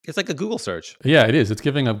It's like a Google search. Yeah, it is. It's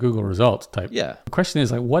giving up Google results type. Yeah. The question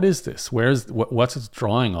is like, what is this? What's it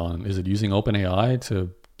drawing on? Is it using OpenAI to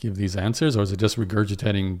give these answers, or is it just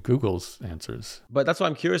regurgitating Google's answers? But that's why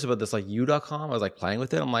I'm curious about this, like you.com. I was like playing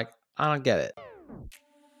with it. I'm like, I don't get it.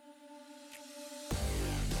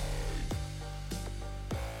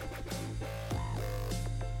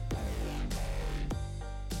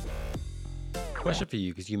 Question for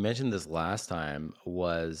you, because you mentioned this last time,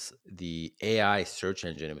 was the AI search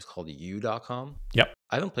engine. It was called you.com. Yep.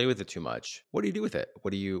 I don't play with it too much. What do you do with it?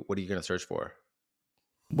 What are you going to search for?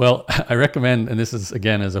 Well, I recommend, and this is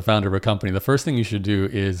again as a founder of a company, the first thing you should do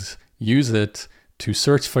is use it to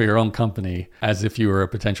search for your own company as if you were a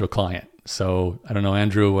potential client. So I don't know,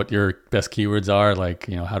 Andrew, what your best keywords are,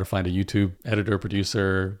 like, how to find a YouTube editor,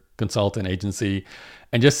 producer, consultant, agency,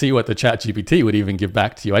 and just see what the ChatGPT would even give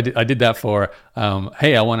back to you. I did that for,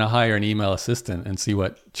 hey, I want to hire an email assistant, and see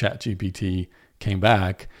what ChatGPT came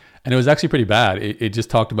back. And it was actually pretty bad. It just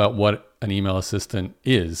talked about what an email assistant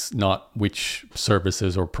is, not which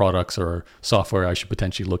services or products or software I should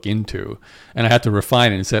potentially look into. And I had to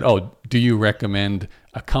refine it and said, oh, do you recommend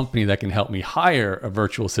a company that can help me hire a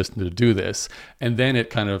virtual assistant to do this? And then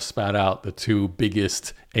it kind of spat out the two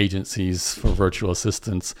biggest agencies for virtual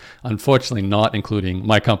assistants, unfortunately not including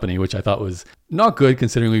my company, which I thought was not good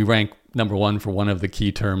considering we rank number one for one of the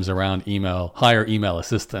key terms around email, hire email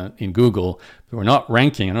assistant in Google. But we're not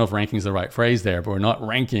ranking, I don't know if ranking is the right phrase there, but we're not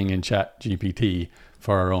ranking in ChatGPT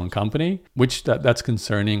for our own company, which that's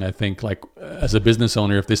concerning. I think, like, as a business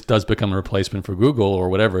owner, if this does become a replacement for Google or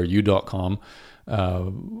whatever, you.com,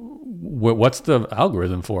 what's the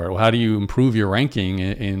algorithm for it? How do you improve your ranking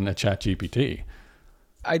in a ChatGPT?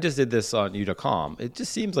 I just did this on you.com. It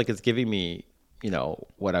just seems like it's giving me,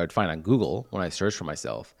 what I would find on Google when I search for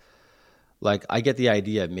myself. Like, I get the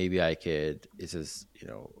idea, maybe I could, it says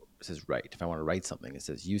write. If I want to write something, it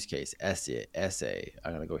says use case, essay.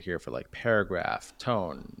 I'm going to go here for like paragraph,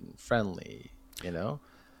 tone, friendly, Well,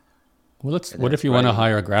 what if you want to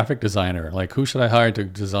hire a graphic designer? Like, who should I hire to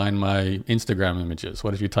design my Instagram images?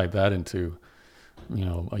 What if you type that into,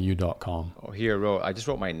 a you.com? Oh, here I just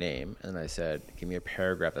wrote my name, and I said, give me a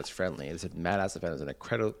paragraph that's friendly. And it said, Matt Asafan is an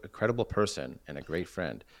incredible person and a great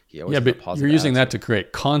friend. He always but you're using that to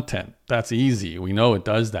create content. That's easy. We know it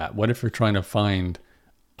does that. What if you're trying to find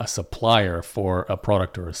a supplier for a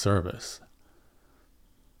product or a service?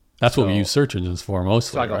 That's what we use search engines for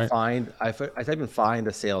mostly, so I go right? I type in find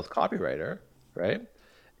a sales copywriter, right?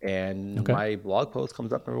 And my blog post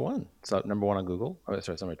comes up number one. So number one on Google. Oh,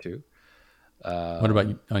 sorry, it's number two. What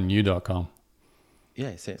about on you.com?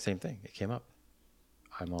 Yeah, same thing. It came up.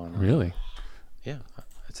 I'm on. Really? Yeah.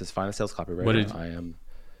 It says find a sales copywriter. What did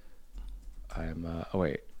oh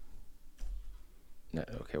wait. No,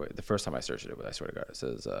 okay, wait. The first time I searched it, I swear to God, it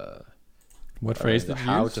says what phrase did you use?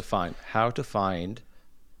 How to find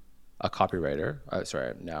a copywriter.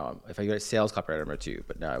 If I get sales copywriter number two,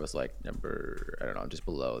 but now I was like just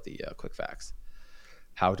below the quick facts.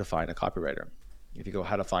 How to find a copywriter. If you go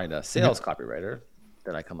how to find a sales copywriter,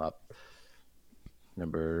 then I come up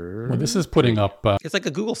number. Well, this is putting up. It's like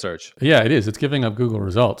a Google search. Yeah, it is. It's giving up Google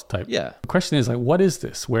results type. Yeah. The question is like, what is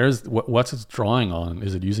this? What's it drawing on?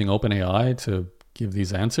 Is it using OpenAI to give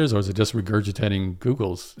these answers, or is it just regurgitating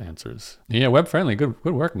Google's answers? Yeah, web friendly. Good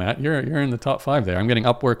work, Matt. You're in the top 5 there. I'm getting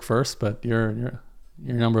Upwork first, but you're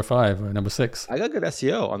number 5 or number 6. I got good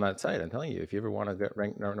SEO on that site. I'm telling you, if you ever want to get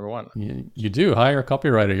ranked number 1, you do hire a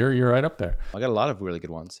copywriter. You're right up there. I got a lot of really good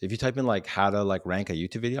ones. If you type in like how to like rank a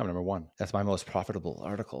YouTube video, I'm number 1. That's my most profitable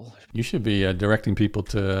article. You should be directing people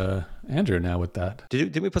to Andrew now with that.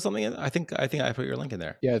 Did we put something in? I think I put your link in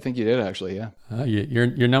there. Yeah, I think you did actually. Yeah.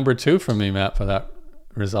 You're number 2 from me, Matt, for that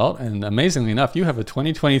result. And amazingly enough, you have a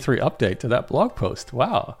 2023 update to that blog post.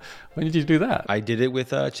 Wow. When did you do that? I did it with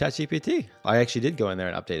ChatGPT. I actually did go in there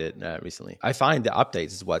and update it recently. I find the updates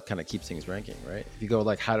is what kind of keeps things ranking, right? If you go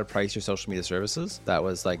like how to price your social media services, that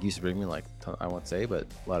was like used to bring me like, I won't say, but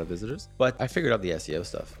a lot of visitors. But I figured out the SEO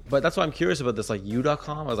stuff. But that's why I'm curious about this, like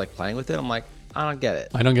you.com. I was like playing with it. I'm like, I don't get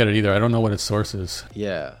it. I don't get it either. I don't know what its source is.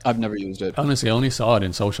 Yeah. I've never used it. Honestly, I only saw it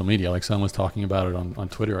in social media. Like someone was talking about it on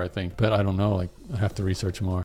Twitter, I think. But I don't know. Like I have to research more.